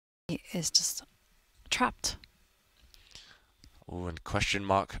He is just trapped. Oh, and question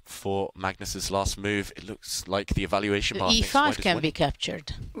mark for Magnus's last move. It looks like the evaluation bar thinks E5 white is can winning. be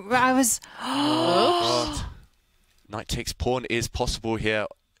captured. I was... Oh, knight takes pawn is possible here.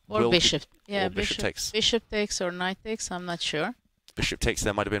 Or bishop. Yeah, or bishop takes. Bishop takes or knight takes, I'm not sure. Bishop takes,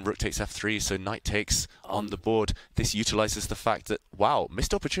 there might have been rook takes f3, so knight takes on the board. This utilizes the fact that, wow,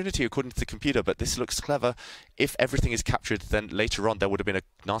 missed opportunity according to the computer, but this looks clever. If everything is captured, then later on there would have been a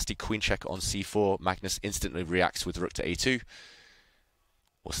nasty queen check on c4. Magnus instantly reacts with rook to a2.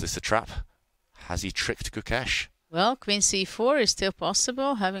 Was this a trap? Has he tricked Gukesh? Well, queen c4 is still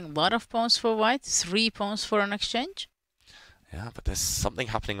possible, having a lot of pawns for white, 3 pawns for an exchange. Yeah, but there's something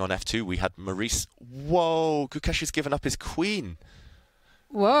happening on f2. We had Maurice. Whoa, Gukesh has given up his queen.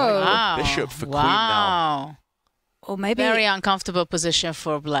 Whoa. Wow. Bishop for queen now. Or maybe... Very uncomfortable position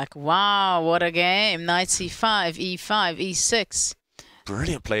for black. Wow, what a game. Knight c5, e5, e6.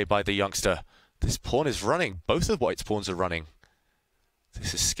 Brilliant play by the youngster. This pawn is running. Both of white's pawns are running.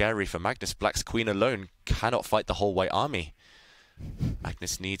 This is scary for Magnus. Black's queen alone cannot fight the whole white army.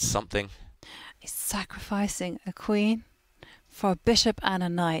 Magnus needs something. He's sacrificing a queen for a bishop and a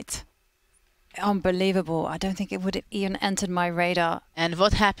knight. Unbelievable. I don't think it would have even entered my radar. And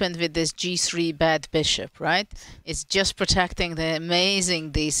what happened with this g3 bad bishop, right? It's just protecting the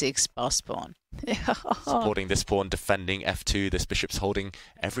amazing d6 boss pawn. Supporting this pawn, defending f2. This bishop's holding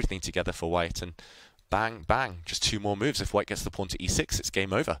everything together for white. And bang, bang. Just 2 more moves. If white gets the pawn to e6, it's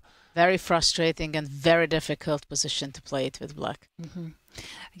game over. Very frustrating and very difficult position to play it with black.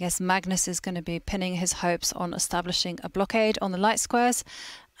 I guess Magnus is going to be pinning his hopes on establishing a blockade on the light squares.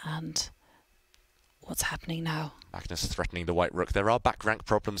 And what's happening now? Magnus threatening the white rook. There are back rank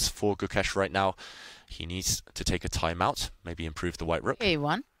problems for Gukesh right now. He needs to take a timeout, maybe improve the white rook.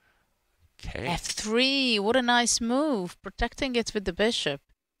 a1. Okay. f3, what a nice move. Protecting it with the bishop.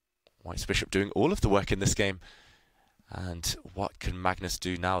 White's bishop doing all of the work in this game. And what can Magnus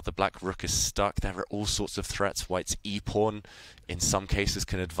do now? The black rook is stuck. There are all sorts of threats. White's e-pawn, in some cases,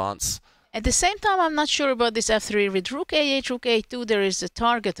 can advance. At the same time, I'm not sure about this f3. With rook a8, rook a2, there is a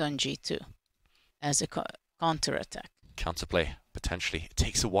target on g2 as a counter-attack. Counterplay, potentially. It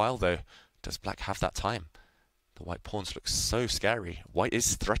takes a while, though. Does black have that time? The white pawns look so scary. White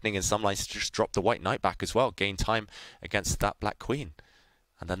is threatening in some lines to just drop the white knight back as well. Gain time against that black queen.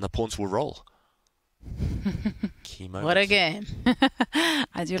 And then the pawns will roll. Key moment. What a game.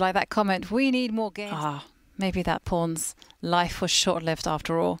 I do like that comment. We need more games. Maybe that pawn's life was short-lived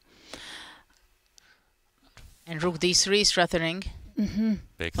after all. And rook d3 is threatening.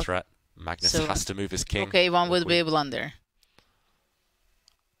 Big threat. Magnus has to move his king. Okay, one will be a blunder.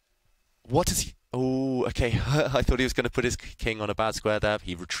 What is he? Oh, okay. I thought he was going to put his king on a bad square there.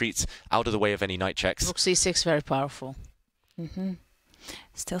 He retreats out of the way of any knight checks. Rook c6, very powerful.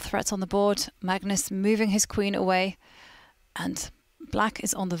 Still threats on the board. Magnus moving his queen away. And black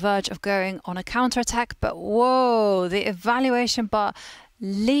is on the verge of going on a counterattack. But whoa, the evaluation bar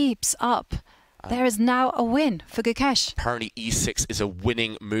leaps up. There is now a win for Gukesh. Apparently e6 is a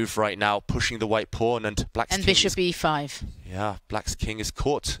winning move right now, pushing the white pawn, and black's king bishop e5. Yeah, black's king is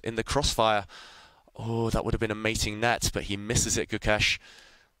caught in the crossfire. Oh, that would have been a mating net, but he misses it, Gukesh.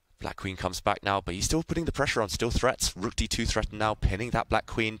 Black queen comes back now, but he's still putting the pressure on, still threats. Rook d2 threatened now, pinning that black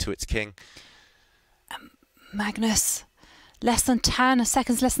queen to its king. Magnus, less than 10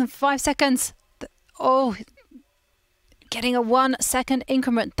 seconds, less than 5 seconds. Oh, getting a 1 second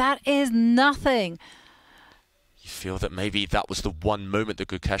increment. That is nothing. You feel that maybe that was the one moment that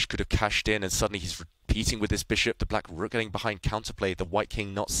Gukesh could have cashed in, and suddenly he's repeating with his bishop, the black rook getting behind counterplay, the white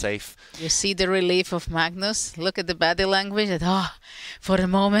king not safe. You see the relief of Magnus? Look at the body language. That, for the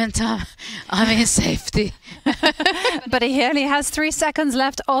moment, I'm in safety. But he only has 3 seconds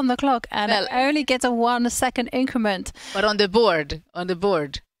left on the clock, and only gets a 1 second increment. But on the board,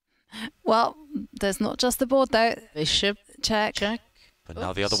 Well, there's not just the board though. Bishop, check. But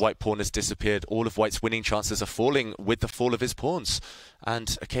now the other white pawn has disappeared. All of white's winning chances are falling with the fall of his pawns.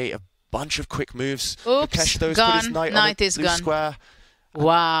 And, okay, a bunch of quick moves. Oops, Gukesh, though, gone. put his knight on the blue square.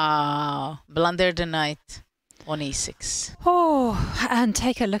 Wow, blundered the knight on e6. Oh, and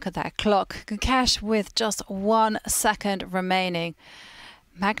take a look at that clock. Gukesh with just 1 second remaining.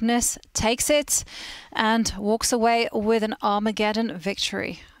 Magnus takes it and walks away with an Armageddon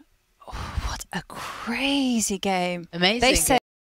victory. Oh, what a crazy game. Amazing. They say